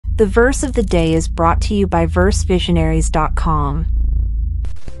The verse of the day is brought to you by versevisionaries.com.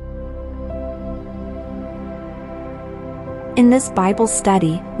 In this Bible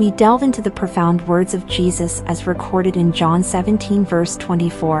study, we delve into the profound words of Jesus as recorded in John 17 verse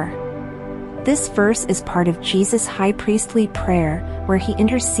 24. This verse is part of Jesus' high priestly prayer, where he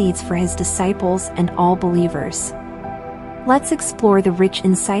intercedes for his disciples and all believers. Let's explore the rich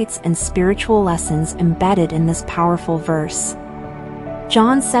insights and spiritual lessons embedded in this powerful verse.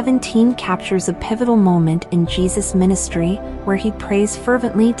 John 17 captures a pivotal moment in Jesus' ministry, where he prays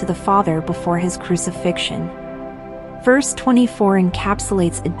fervently to the Father before his crucifixion. Verse 24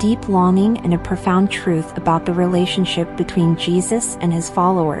 encapsulates a deep longing and a profound truth about the relationship between Jesus and his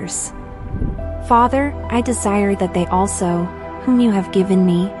followers. Father, I desire that they also, whom you have given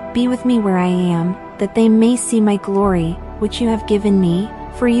me, be with me where I am, that they may see my glory, which you have given me,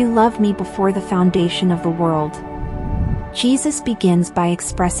 for you loved me before the foundation of the world. Jesus begins by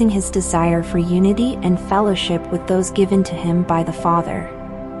expressing his desire for unity and fellowship with those given to him by the Father.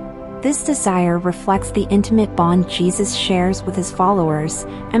 This desire reflects the intimate bond Jesus shares with his followers,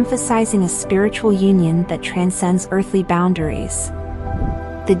 emphasizing a spiritual union that transcends earthly boundaries.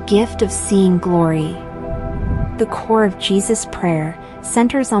 The gift of seeing glory. The core of Jesus' prayer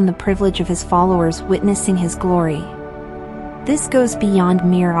centers on the privilege of his followers witnessing his glory. This goes beyond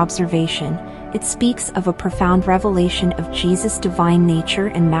mere observation. It speaks of a profound revelation of Jesus' divine nature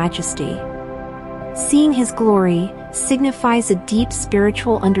and majesty. Seeing his glory signifies a deep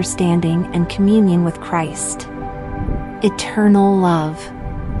spiritual understanding and communion with Christ. Eternal love.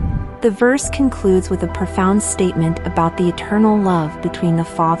 The verse concludes with a profound statement about the eternal love between the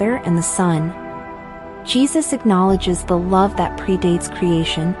Father and the Son. Jesus acknowledges the love that predates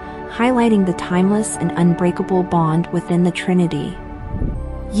creation, highlighting the timeless and unbreakable bond within the Trinity.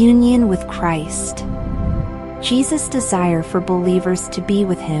 Union with Christ. Jesus' desire for believers to be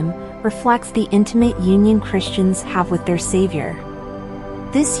with him reflects the intimate union Christians have with their Savior.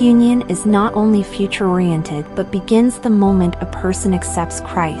 This union is not only future-oriented but begins the moment a person accepts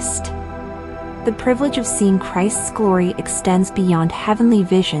Christ. The privilege of seeing Christ's glory extends beyond heavenly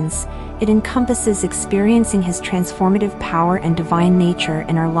visions. It encompasses experiencing his transformative power and divine nature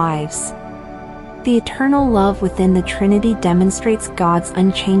in our lives. The eternal love within the Trinity demonstrates God's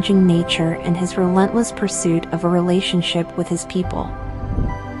unchanging nature and his relentless pursuit of a relationship with his people.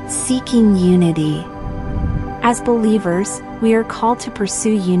 Seeking unity. As believers, we are called to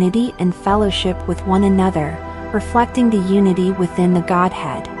pursue unity and fellowship with one another, reflecting the unity within the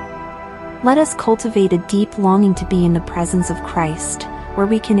Godhead. Let us cultivate a deep longing to be in the presence of Christ, where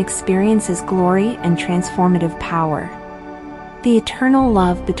we can experience his glory and transformative power. The eternal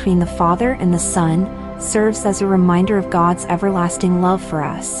love between the Father and the Son serves as a reminder of God's everlasting love for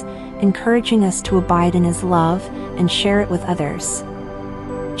us, encouraging us to abide in his love and share it with others.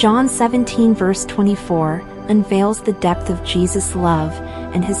 John 17 verse 24 unveils the depth of Jesus' love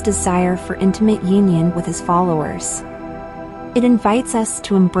and his desire for intimate union with his followers. It invites us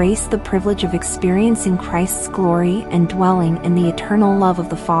to embrace the privilege of experiencing Christ's glory and dwelling in the eternal love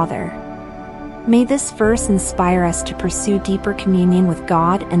of the Father. May this verse inspire us to pursue deeper communion with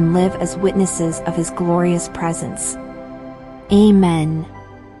God and live as witnesses of his glorious presence. Amen.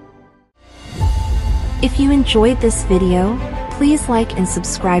 If you enjoyed this video, please like and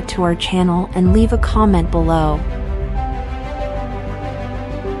subscribe to our channel and leave a comment below.